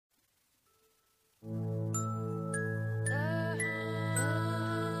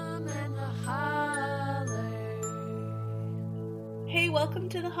welcome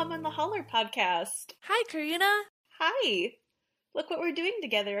to the Hum and the Holler podcast. Hi, Karina. Hi. Look what we're doing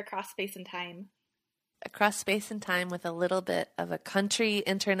together across space and time. Across space and time with a little bit of a country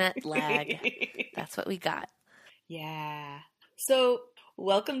internet lag. That's what we got. Yeah. So,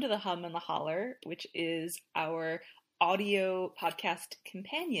 welcome to the Hum and the Holler, which is our audio podcast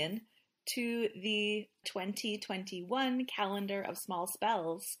companion to the 2021 Calendar of Small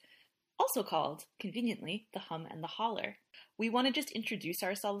Spells, also called, conveniently, the Hum and the Holler. We want to just introduce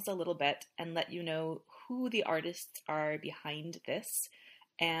ourselves a little bit and let you know who the artists are behind this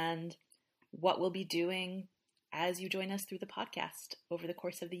and what we'll be doing as you join us through the podcast over the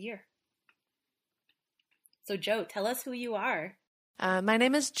course of the year. So, Jo, tell us who you are. My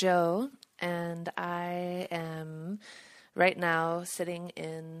name is Jo, and I am right now sitting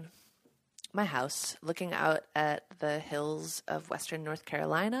in my house looking out at the hills of western North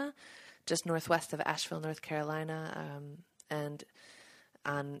Carolina, just northwest of Asheville, North Carolina, and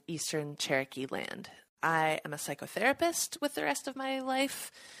on eastern Cherokee land. I am a psychotherapist with the rest of my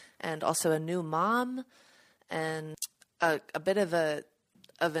life, and also a new mom, and a bit of an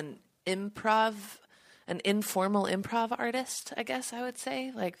informal improv artist, I guess I would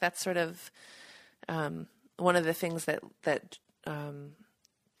say. Like, that's sort of one of the things that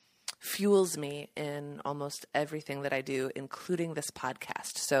fuels me in almost everything that I do, including this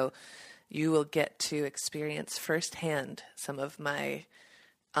podcast. So you will get to experience firsthand some of my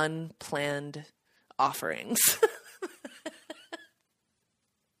unplanned offerings.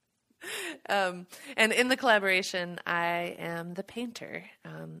 And in the collaboration, I am the painter.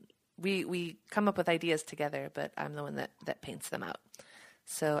 We come up with ideas together, but I'm the one that paints them out.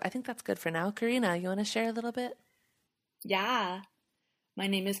 So I think that's good for now. Karina, you want to share a little bit? Yeah. My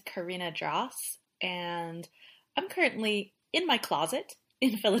name is Karina Dross, and I'm currently in my closet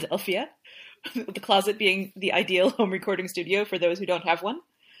in Philadelphia, the closet being the ideal home recording studio for those who don't have one.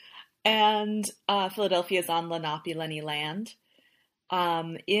 And Philadelphia is on Lenape Lenny land.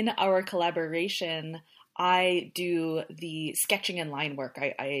 In our collaboration, I do the sketching and line work.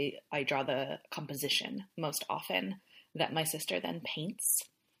 I draw the composition most often that my sister then paints.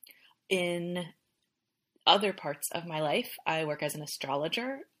 In other parts of my life, I work as an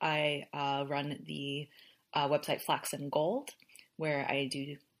astrologer. I run the website Flax and Gold, where I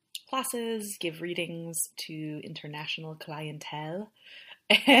do classes, give readings to international clientele.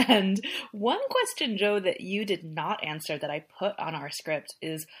 And one question, Jo, that you did not answer that I put on our script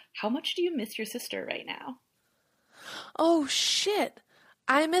is, how much do you miss your sister right now? Oh, shit.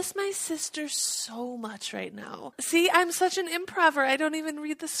 I miss my sister so much right now. See, I'm such an improver. I don't even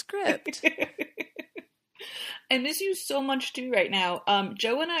read the script. I miss you so much too right now.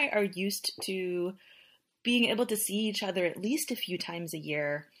 Jo and I are used to being able to see each other at least a few times a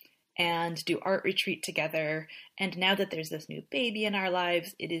year and do art retreat together. And now that there's this new baby in our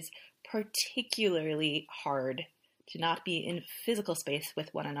lives, it is particularly hard to not be in physical space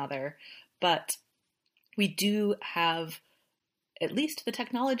with one another. But we do have at least the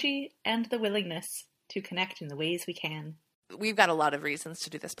technology and the willingness to connect in the ways we can. We've got a lot of reasons to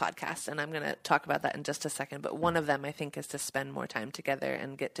do this podcast, and I'm going to talk about that in just a second. But one of them, I think, is to spend more time together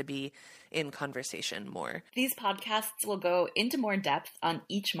and get to be in conversation more. These podcasts will go into more depth on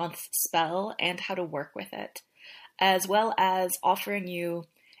each month's spell and how to work with it, as well as offering you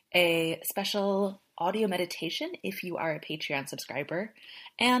a special audio meditation if you are a Patreon subscriber.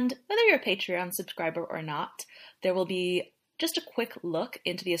 And whether you're a Patreon subscriber or not, there will be just a quick look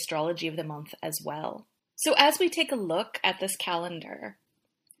into the astrology of the month as well. So as we take a look at this calendar,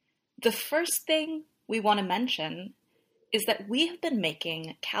 the first thing we want to mention is that we have been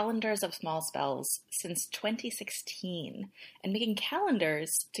making calendars of small spells since 2016 and making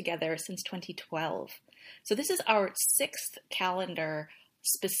calendars together since 2012. So this is our 6th calendar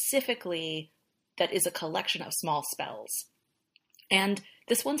specifically that is a collection of small spells. And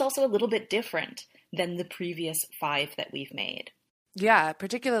this one's also a little bit different than the previous 5 that we've made. Yeah,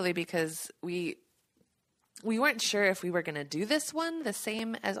 particularly because we weren't sure if we were going to do this one the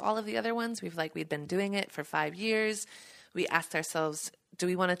same as all of the other ones. We'd been doing it for 5 years. We asked ourselves, do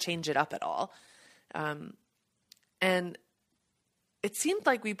we want to change it up at all? And it seemed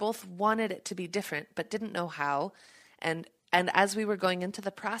like we both wanted it to be different, but didn't know how. And as we were going into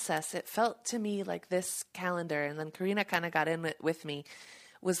the process, it felt to me like this calendar, and then Karina kind of got in with me,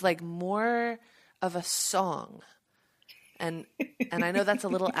 was like more of a song. And I know that's a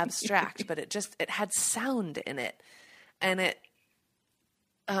little abstract, but it had sound in it. And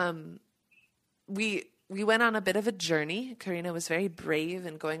we went on a bit of a journey. Karina was very brave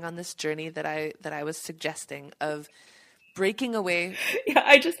in going on this journey that I was suggesting of breaking away. Yeah,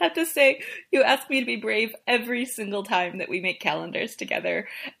 I just have to say, you ask me to be brave every single time that we make calendars together.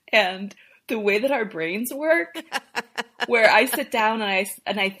 And the way that our brains work, where I sit down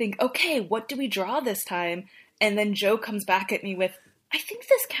and I think, okay, what do we draw this time? And then Joe comes back at me with, I think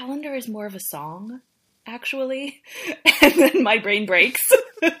this calendar is more of a song, actually. And then my brain breaks.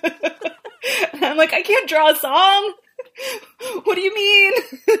 And I'm like, I can't draw a song. What do you mean?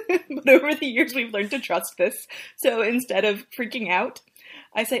 But over the years, we've learned to trust this. So instead of freaking out,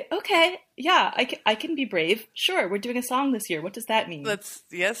 I say, okay, yeah, I can be brave. Sure, we're doing a song this year. What does that mean?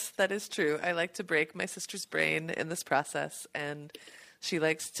 Yes, that is true. I like to break my sister's brain in this process, and she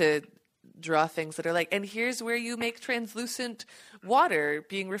likes to draw things that are like, and here's where you make translucent water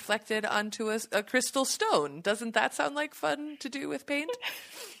being reflected onto a crystal stone. Doesn't that sound like fun to do with paint?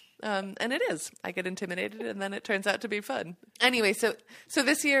 And it is. I get intimidated, and then it turns out to be fun. Anyway, so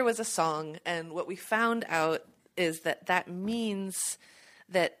this year was a song, and what we found out is that means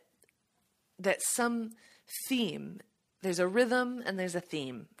that some theme, there's a rhythm and there's a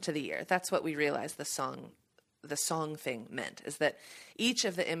theme to the year. That's what we realized the song thing meant, is that each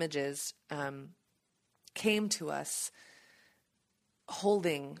of the images came to us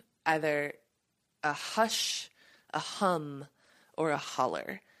holding either a hush, a hum, or a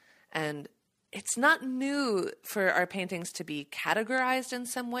holler. And it's not new for our paintings to be categorized in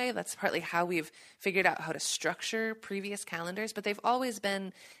some way. That's partly how we've figured out how to structure previous calendars, but they've always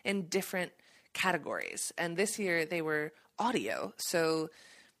been in different categories. And this year they were audio. So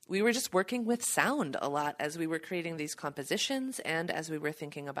we were just working with sound a lot as we were creating these compositions and as we were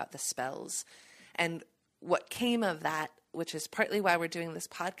thinking about the spells. And what came of that, which is partly why we're doing this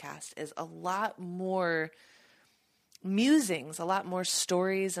podcast, is a lot more musings, a lot more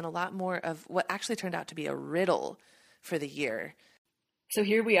stories, and a lot more of what actually turned out to be a riddle for the year. So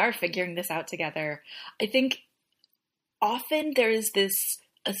here we are figuring this out together. I think often there is this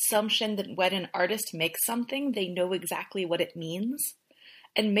assumption that when an artist makes something, they know exactly what it means.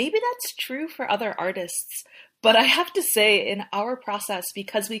 And maybe that's true for other artists. But I have to say, in our process,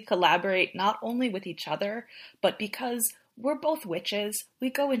 because we collaborate not only with each other, but because we're both witches,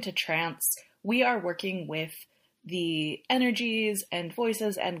 we go into trance, we are working with the energies and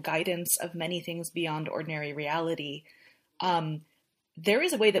voices and guidance of many things beyond ordinary reality. There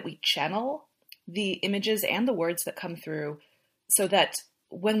is a way that we channel the images and the words that come through so that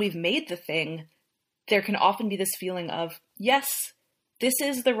when we've made the thing, there can often be this feeling of, yes, this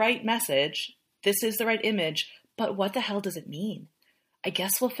is the right message, this is the right image, but what the hell does it mean? I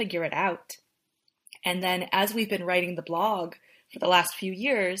guess we'll figure it out. And then as we've been writing the blog for the last few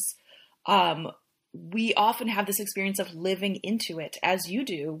years, we often have this experience of living into it, as you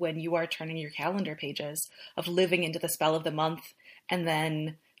do when you are turning your calendar pages, of living into the spell of the month and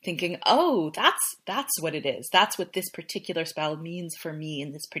then thinking, oh, that's what it is. That's what this particular spell means for me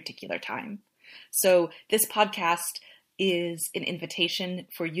in this particular time. So this podcast is an invitation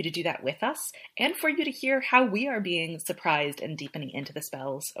for you to do that with us and for you to hear how we are being surprised and deepening into the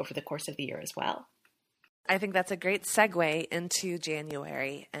spells over the course of the year as well. I think that's a great segue into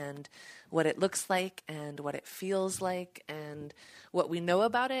January and what it looks like and what it feels like and what we know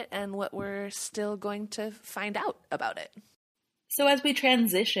about it and what we're still going to find out about it. So as we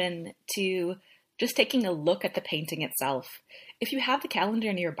transition to just taking a look at the painting itself, if you have the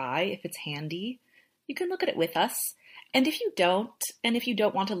calendar nearby, if it's handy, you can look at it with us. And if you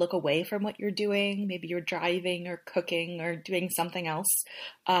don't want to look away from what you're doing, maybe you're driving or cooking or doing something else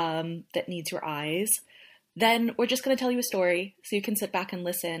that needs your eyes, then we're just going to tell you a story so you can sit back and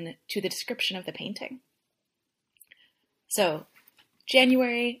listen to the description of the painting. So,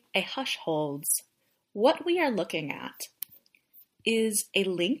 January, a hush holds. What we are looking at is a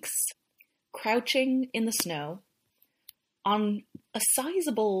lynx crouching in the snow on a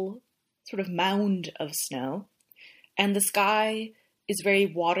sizable sort of mound of snow, and the sky is very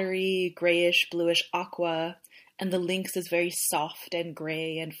watery, grayish, bluish aqua, and the lynx is very soft and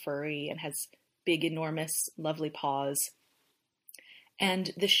gray and furry and has big, enormous, lovely paws.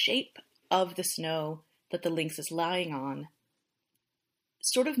 And the shape of the snow that the lynx is lying on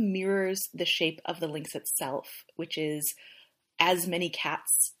sort of mirrors the shape of the lynx itself, which is, as many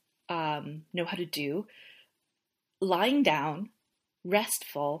cats know how to do, lying down,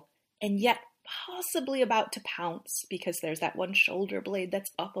 restful, and yet possibly about to pounce because there's that one shoulder blade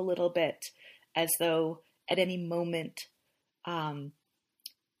that's up a little bit, as though at any moment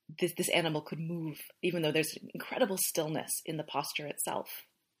this animal could move, even though there's incredible stillness in the posture itself.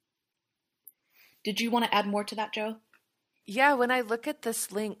 Did you want to add more to that, Joe? Yeah, when I look at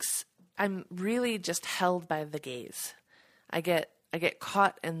this lynx, I'm really just held by the gaze. I get I get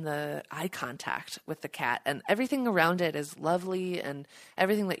caught in the eye contact with the cat, and everything around it is lovely, and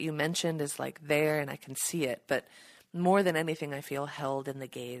everything that you mentioned is like there and I can see it. But more than anything, I feel held in the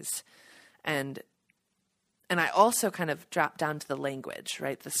gaze. And I also kind of drop down to the language,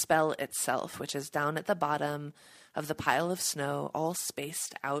 right? The spell itself, which is down at the bottom of the pile of snow, all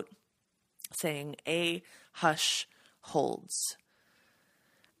spaced out, saying a hush holds.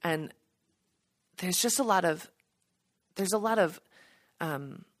 And there's a lot of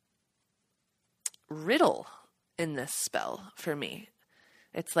riddle in this spell for me.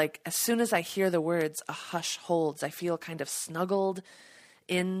 It's like as soon as I hear the words "a hush holds," I feel kind of snuggled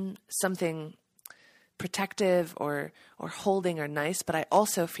in something protective or holding or nice, but I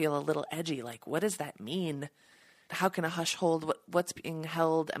also feel a little edgy. Like, what does that mean? How can a hush hold? What's being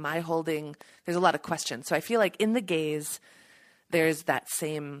held? Am I holding? There's a lot of questions. So I feel like in the gaze, there's that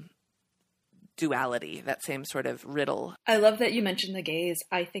same duality, that same sort of riddle. I love that you mentioned the gaze.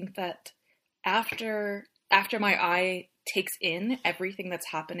 I think that after my eye takes in everything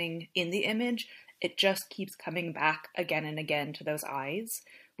that's happening in the image, it just keeps coming back again and again to those eyes,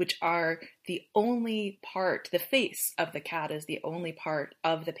 which are the only part, the face of the cat is the only part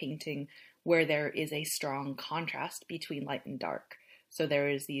of the painting where there is a strong contrast between light and dark. So there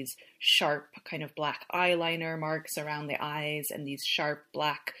is these sharp kind of black eyeliner marks around the eyes and these sharp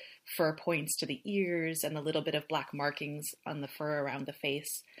black fur points to the ears and a little bit of black markings on the fur around the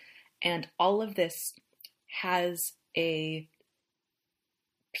face. And all of this has a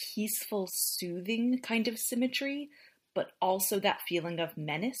peaceful, soothing kind of symmetry, but also that feeling of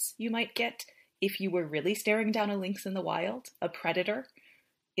menace you might get if you were really staring down a lynx in the wild, a predator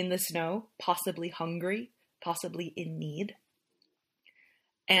in the snow, possibly hungry, possibly in need.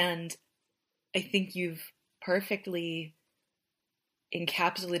 And I think you've perfectly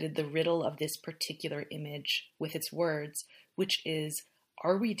encapsulated the riddle of this particular image with its words, which is,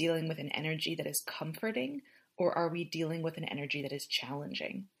 are we dealing with an energy that is comforting, or are we dealing with an energy that is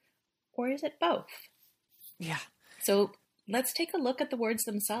challenging? Or is it both? Yeah. So let's take a look at the words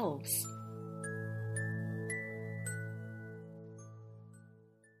themselves.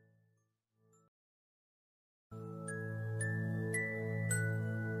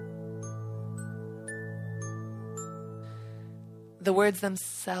 The words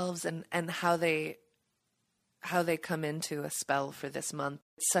themselves and how they come into a spell for this month.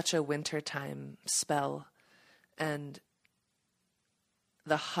 It's such a wintertime spell, and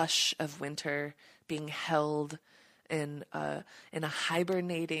the hush of winter being held in a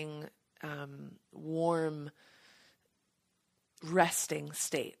hibernating, warm, resting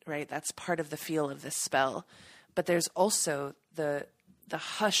state, right? That's part of the feel of this spell. But there's also the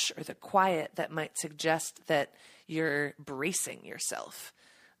hush or the quiet that might suggest that you're bracing yourself,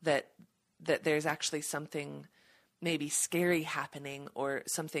 that there's actually something maybe scary happening or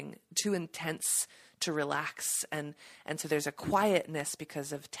something too intense to relax. And so there's a quietness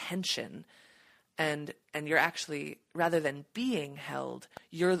because of tension. And you're actually, rather than being held,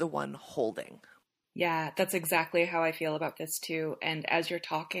 you're the one holding. Yeah, that's exactly how I feel about this too. And as you're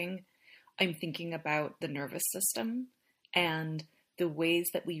talking, I'm thinking about the nervous system and the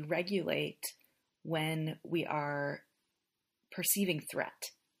ways that we regulate when we are perceiving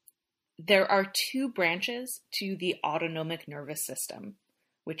threat. There are two branches to the autonomic nervous system,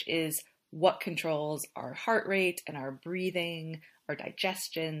 which is what controls our heart rate and our breathing, our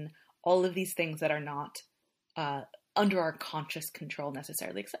digestion, all of these things that are not under our conscious control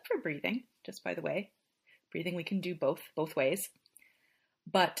necessarily, except for breathing, just by the way. Breathing, we can do both ways.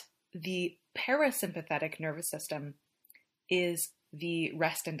 But the parasympathetic nervous system is the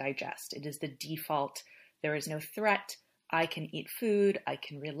rest and digest. It is the default. There is no threat. I can eat food. I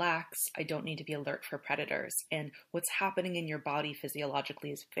can relax. I don't need to be alert for predators. And what's happening in your body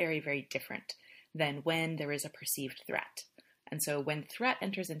physiologically is very, very different than when there is a perceived threat. And so when threat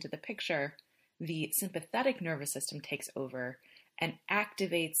enters into the picture, the sympathetic nervous system takes over and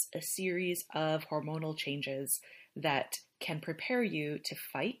activates a series of hormonal changes that can prepare you to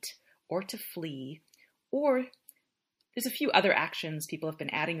fight or to flee, or there's a few other actions people have been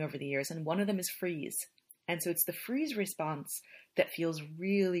adding over the years, and one of them is freeze. And so it's the freeze response that feels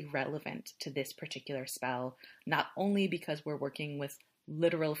really relevant to this particular spell, not only because we're working with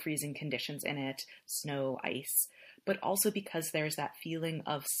literal freezing conditions in it, snow, ice, but also because there's that feeling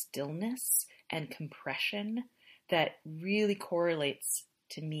of stillness and compression that really correlates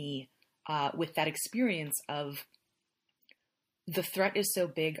to me with that experience of the threat is so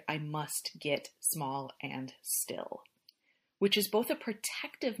big, I must get small and still, which is both a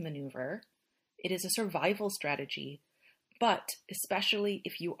protective maneuver, it is a survival strategy, But especially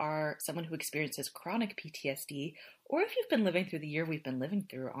if you are someone who experiences chronic PTSD, or if you've been living through the year we've been living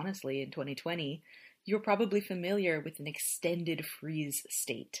through, honestly, in 2020, you're probably familiar with an extended freeze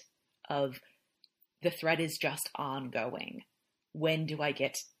state of the threat is just ongoing. When do I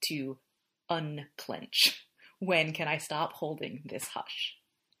get to unclench? When can I stop holding this hush?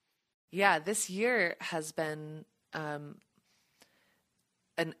 Yeah, this year has been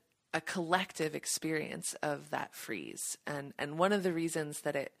a collective experience of that freeze, and one of the reasons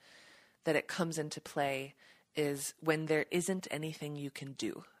that it comes into play is when there isn't anything you can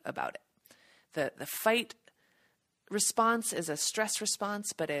do about it. The fight response is a stress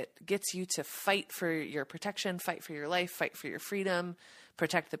response, but it gets you to fight for your protection, fight for your life, fight for your freedom,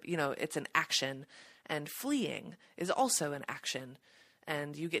 protect it's an action. And fleeing is also an action,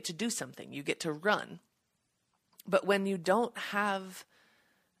 and you get to do something, you get to run. But when you don't have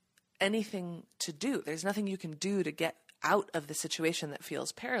anything to do, there's nothing you can do to get out of the situation that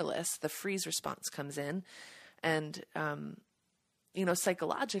feels perilous, the freeze response comes in. And,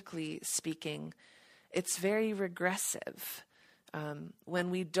 psychologically speaking, it's very regressive.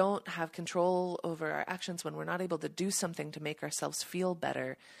 When we don't have control over our actions, when we're not able to do something to make ourselves feel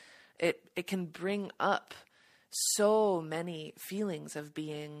better, it can bring up so many feelings of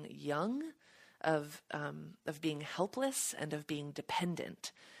being young, of being helpless, and of being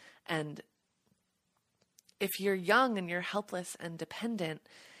dependent. And if you're young and you're helpless and dependent,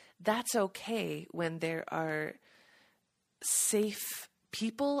 that's okay when there are safe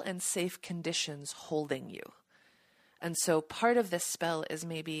people and safe conditions holding you. And so part of this spell is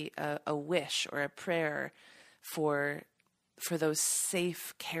maybe a wish or a prayer for those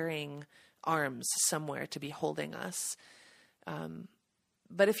safe, caring arms somewhere to be holding us.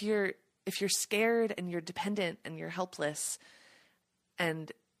 But if you're scared and you're dependent and you're helpless,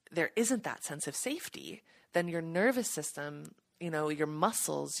 and there isn't that sense of safety, then your nervous system, your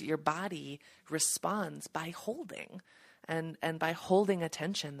muscles, your body responds by holding, and by holding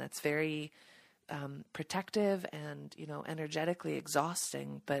attention that's very protective and energetically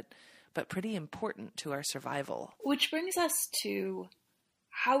exhausting, but pretty important to our survival. Which brings us to,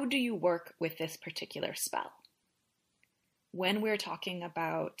 how do you work with this particular spell? When we're talking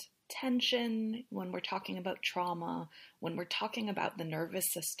about tension, when we're talking about trauma, when we're talking about the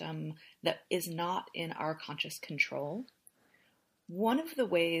nervous system that is not in our conscious control, one of the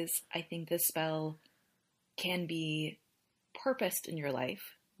ways I think this spell can be purposed in your life,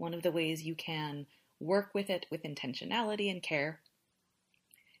 one of the ways you can work with it with intentionality and care,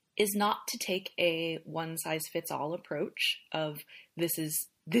 is not to take a one-size-fits-all approach of this is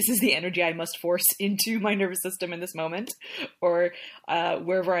the energy I must force into my nervous system in this moment, or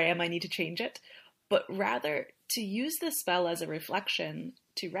wherever I am, I need to change it, but rather to use this spell as a reflection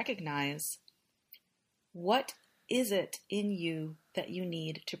to recognize, what is it in you that you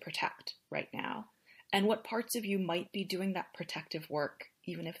need to protect right now? And what parts of you might be doing that protective work,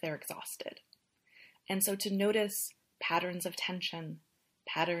 even if they're exhausted? And so to notice patterns of tension,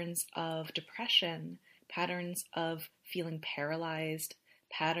 patterns of depression, patterns of feeling paralyzed,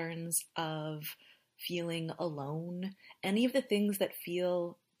 patterns of feeling alone, any of the things that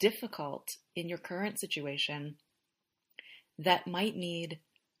feel difficult in your current situation that might need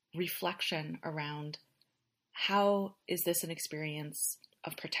reflection around, how is this an experience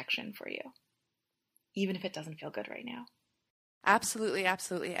of protection for you, even if it doesn't feel good right now? Absolutely,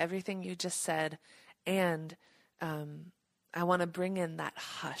 absolutely. Everything you just said. And I want to bring in that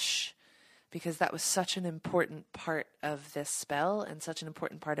hush, because that was such an important part of this spell and such an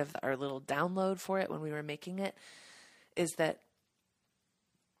important part of our little download for it when we were making it, is that,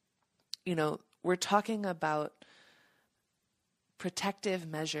 we're talking about protective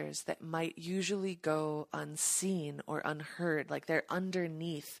measures that might usually go unseen or unheard, like they're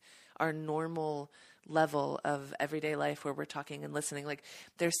underneath our normal level of everyday life where we're talking and listening. Like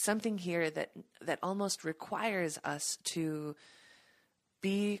there's something here that almost requires us to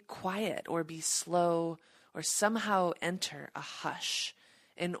be quiet or be slow or somehow enter a hush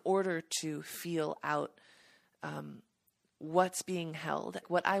in order to feel out what's being held.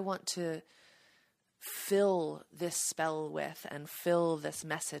 What I want to fill this spell with and fill this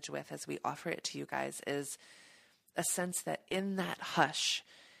message with as we offer it to you guys is a sense that in that hush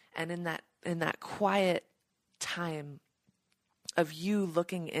and in that quiet time of you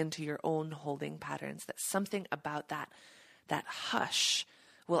looking into your own holding patterns, that something about that hush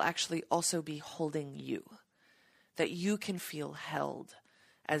will actually also be holding you, that you can feel held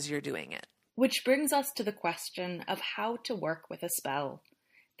as you're doing it. Which brings us to the question of how to work with a spell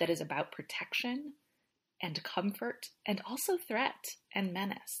that is about protection and comfort and also threat and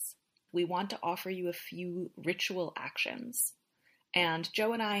menace. we want to offer you a few ritual actions. And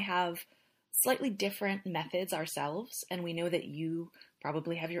Joe and I have slightly different methods ourselves, and we know that you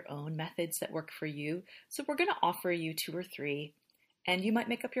probably have your own methods that work for you. So we're going to offer you 2 or 3, and you might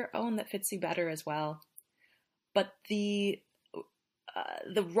make up your own that fits you better as well. But the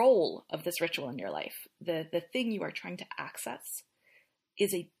role of this ritual in your life, the thing you are trying to access,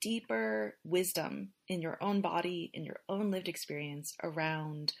 is a deeper wisdom in your own body, in your own lived experience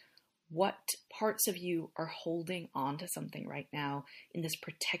around what parts of you are holding on to something right now in this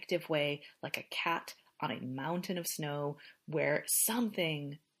protective way, like a cat on a mountain of snow where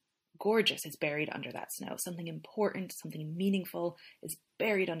something gorgeous is buried under that snow. Something important, something meaningful is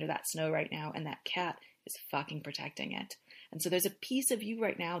buried under that snow right now, and that cat is fucking protecting it. And so there's a piece of you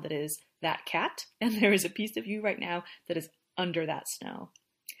right now that is that cat, and there is a piece of you right now that is under that snow.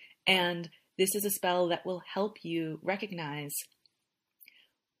 And this is a spell that will help you recognize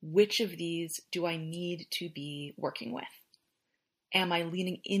which of these do I need to be working with. Am I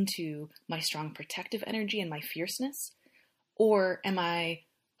leaning into my strong protective energy and my fierceness? Or am I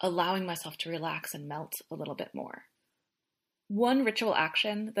allowing myself to relax and melt a little bit more? One ritual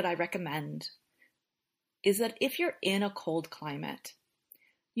action that I recommend is that if you're in a cold climate,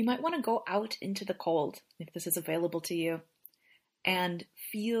 you might want to go out into the cold, if this is available to you, and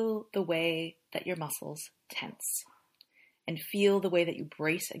feel the way that your muscles tense. And feel the way that you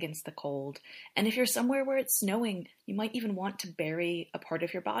brace against the cold. And if you're somewhere where it's snowing, you might even want to bury a part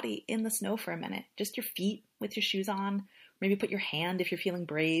of your body in the snow for a minute. Just your feet with your shoes on. Maybe put your hand, if you're feeling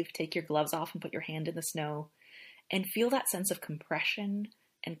brave, take your gloves off and put your hand in the snow. And feel that sense of compression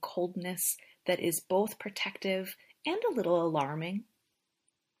and coldness that is both protective and a little alarming.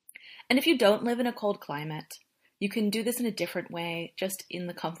 And if you don't live in a cold climate, you can do this in a different way, just in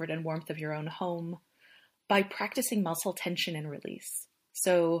the comfort and warmth of your own home, by practicing muscle tension and release.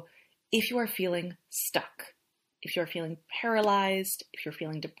 So if you are feeling stuck, if you're feeling paralyzed, if you're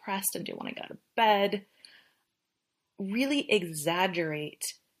feeling depressed and don't want to get out of bed, really exaggerate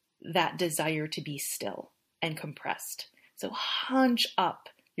that desire to be still and compressed. So hunch up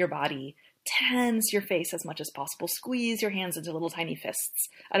your body, tense your face as much as possible, squeeze your hands into little tiny fists.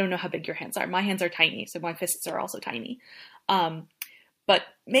 I don't know how big your hands are. My hands are tiny, so my fists are also tiny. But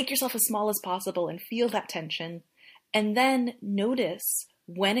make yourself as small as possible and feel that tension. And then notice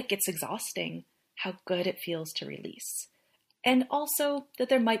when it gets exhausting, how good it feels to release. And also that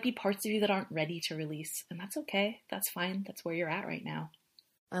there might be parts of you that aren't ready to release. And that's okay. That's fine. That's where you're at right now.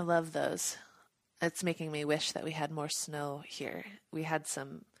 I love those. It's making me wish that we had more snow here. We had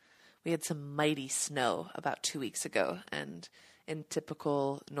some mighty snow about 2 weeks ago, and in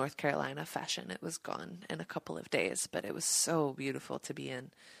typical North Carolina fashion, it was gone in a couple of days, but it was so beautiful to be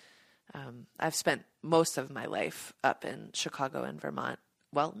in. I've spent most of my life up in Chicago and Vermont.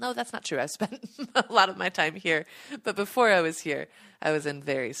 Well, no, that's not true. I've spent a lot of my time here, but before I was here, I was in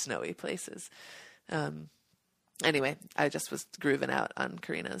very snowy places. Anyway, I just was grooving out on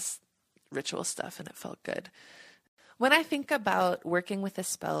Karina's ritual stuff, and it felt good. When I think about working with a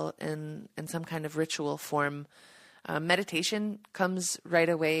spell in some kind of ritual form, meditation comes right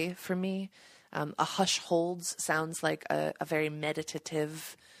away for me. A hush holds sounds like a very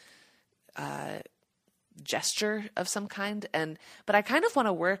meditative gesture of some kind. But I kind of want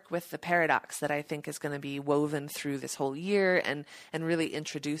to work with the paradox that I think is going to be woven through this whole year and really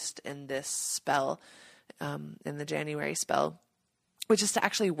introduced in this spell, in the January spell, which is to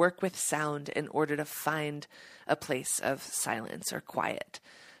actually work with sound in order to find a place of silence or quiet.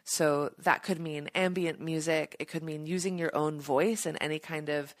 So that could mean ambient music. It could mean using your own voice in any kind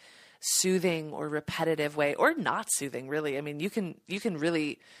of soothing or repetitive way, or not soothing, really. I mean, you can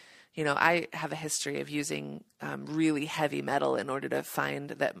really, I have a history of using really heavy metal in order to find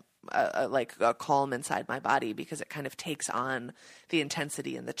that like a calm inside my body, because it kind of takes on the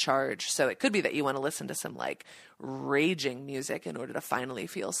intensity and the charge. So it could be that you want to listen to some like raging music in order to finally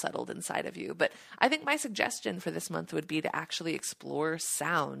feel settled inside of you. But I think my suggestion for this month would be to actually explore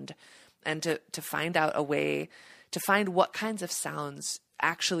sound and to find out a way to find what kinds of sounds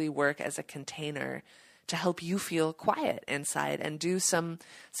actually work as a container to help you feel quiet inside and do some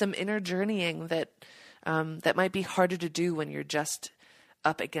inner journeying that might be harder to do when you're just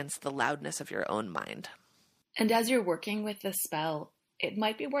up against the loudness of your own mind. And as you're working with this spell, it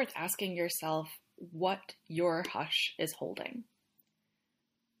might be worth asking yourself what your hush is holding.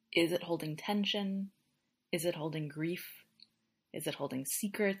 Is it holding tension? Is it holding grief? Is it holding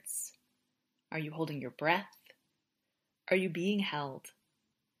secrets? Are you holding your breath? Are you being held?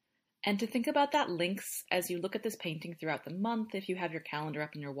 And to think about that links as you look at this painting throughout the month, if you have your calendar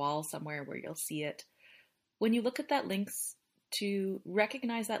up on your wall somewhere where you'll see it. When you look at that links to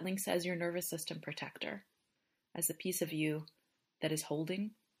recognize that Lynx as your nervous system protector, as a piece of you that is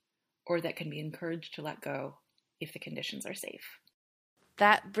holding or that can be encouraged to let go if the conditions are safe.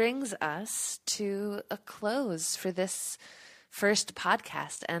 That brings us to a close for this first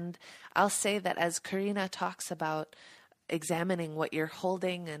podcast. And I'll say that as Karina talks about examining what you're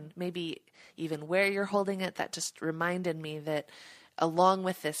holding and maybe even where you're holding it, that just reminded me that along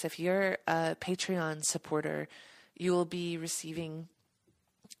with this, if you're a Patreon supporter, you will be receiving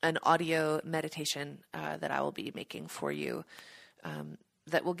an audio meditation that I will be making for you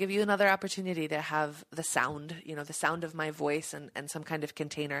that will give you another opportunity to have the sound, the sound of my voice and some kind of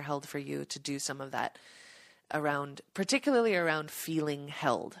container held for you to do some of that particularly around feeling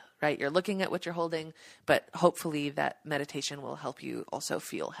held, right? You're looking at what you're holding, but hopefully that meditation will help you also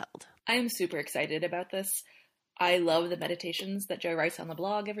feel held. I am super excited about this. I love the meditations that Jo writes on the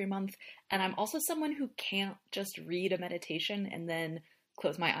blog every month, and I'm also someone who can't just read a meditation and then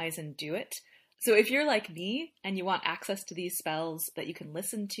close my eyes and do it. So if you're like me and you want access to these spells that you can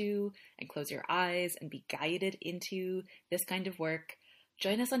listen to and close your eyes and be guided into this kind of work,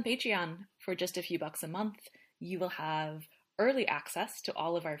 join us on Patreon for just a few bucks a month. You will have early access to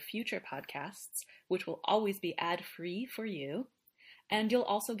all of our future podcasts, which will always be ad-free for you. And you'll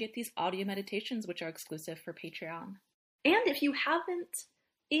also get these audio meditations, which are exclusive for Patreon. And if you haven't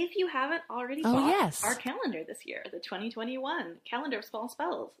already bought our calendar this year, the 2021 Calendar of Small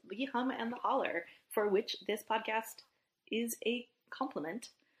Spells, The Hum and the Holler, for which this podcast is a complement,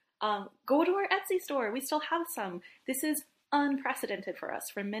 go to our Etsy store. We still have some. This is unprecedented for us.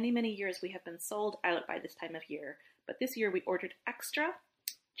 For many, many years, we have been sold out by this time of year. But this year, we ordered extra,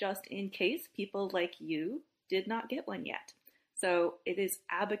 just in case people like you did not get one yet. So it is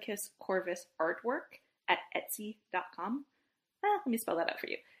Abacus Corvus Artwork at Etsy.com. Let me spell that out for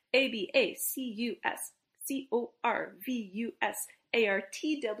you.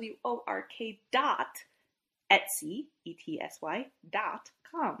 ABACUSCORVUSARTWORK Etsy,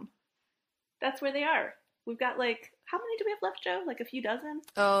 ETSY.com. That's where they are. We've got how many do we have left, Jo? Like a few dozen?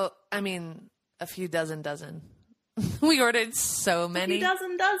 Oh, I mean, a few dozen. We ordered so many. A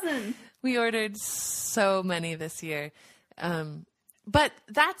few dozen. We ordered so many this year. But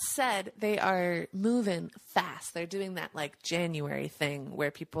that said, they are moving fast. They're doing that January thing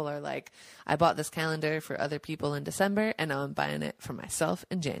where people are like, I bought this calendar for other people in December and now I'm buying it for myself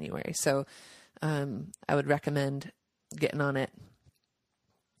in January. So I would recommend getting on it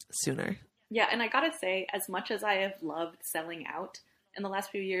sooner. Yeah, and I gotta say, as much as I have loved selling out in the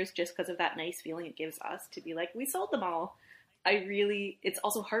last few years just because of that nice feeling it gives us to be like, we sold them all, it's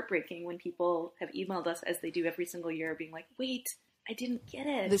also heartbreaking when people have emailed us, as they do every single year, being like, wait, I didn't get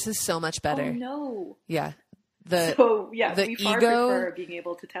it. This is so much better. Oh, no. Yeah. We far prefer being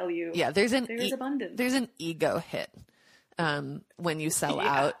able to tell you there's abundance. There's an ego hit when you sell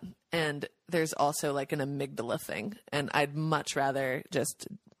out, and there's also an amygdala thing, and I'd much rather just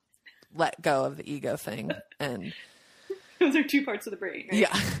let go of the ego thing. And those are two parts of the brain, right?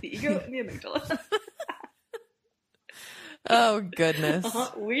 Yeah. The ego and the amygdala. Oh, goodness.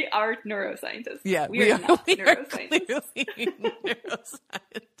 We are neuroscientists. Yeah, we are not neuroscientists. Neuroscientists.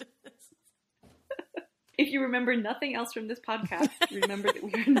 If you remember nothing else from this podcast, remember that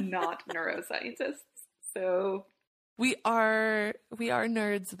we are not neuroscientists. So we are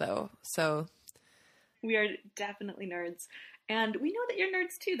nerds, though. So we are definitely nerds. And we know that you're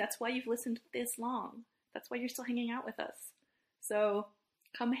nerds too. That's why you've listened this long. That's why you're still hanging out with us. So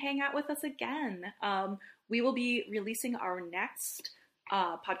come hang out with us again. We will be releasing our next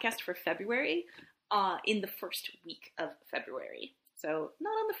podcast for February in the first week of February. So not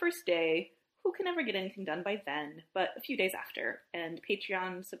on the first day. Who can ever get anything done by then? But a few days after. And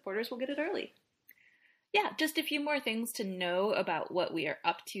Patreon supporters will get it early. Yeah, just a few more things to know about what we are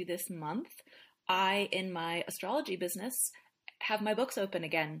up to this month. I, in my astrology business, have my books open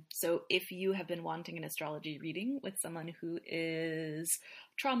again. So if you have been wanting an astrology reading with someone who is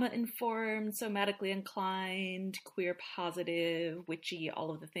trauma-informed, somatically inclined, queer positive, witchy, all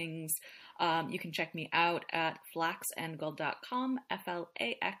of the things, you can check me out at flaxandgold.com,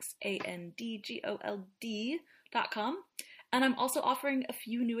 FLAXANDGOLD.com. And I'm also offering a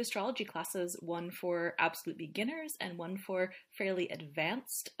few new astrology classes, one for absolute beginners and one for fairly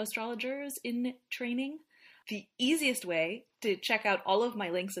advanced astrologers in training. The easiest way to check out all of my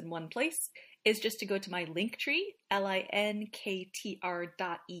links in one place is just to go to my Linktree,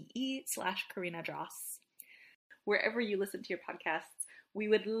 linktr.ee/Karina Dross. Wherever you listen to your podcasts, we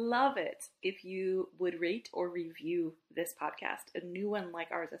would love it if you would rate or review this podcast. A new one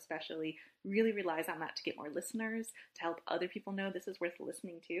like ours especially really relies on that to get more listeners, to help other people know this is worth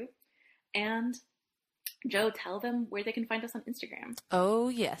listening to. And Joe, tell them where they can find us on Instagram. Oh,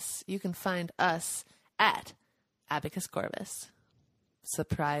 yes. You can find us at Abacus Corvus.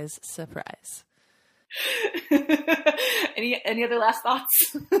 Surprise, surprise. Any other last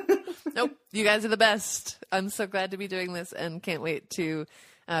thoughts? Nope. You guys are the best. I'm so glad to be doing this and can't wait to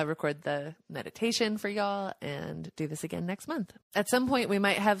record the meditation for y'all and do this again next month. At some point, we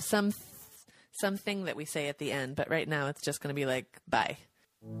might have something that we say at the end, but right now it's just going to be like, bye.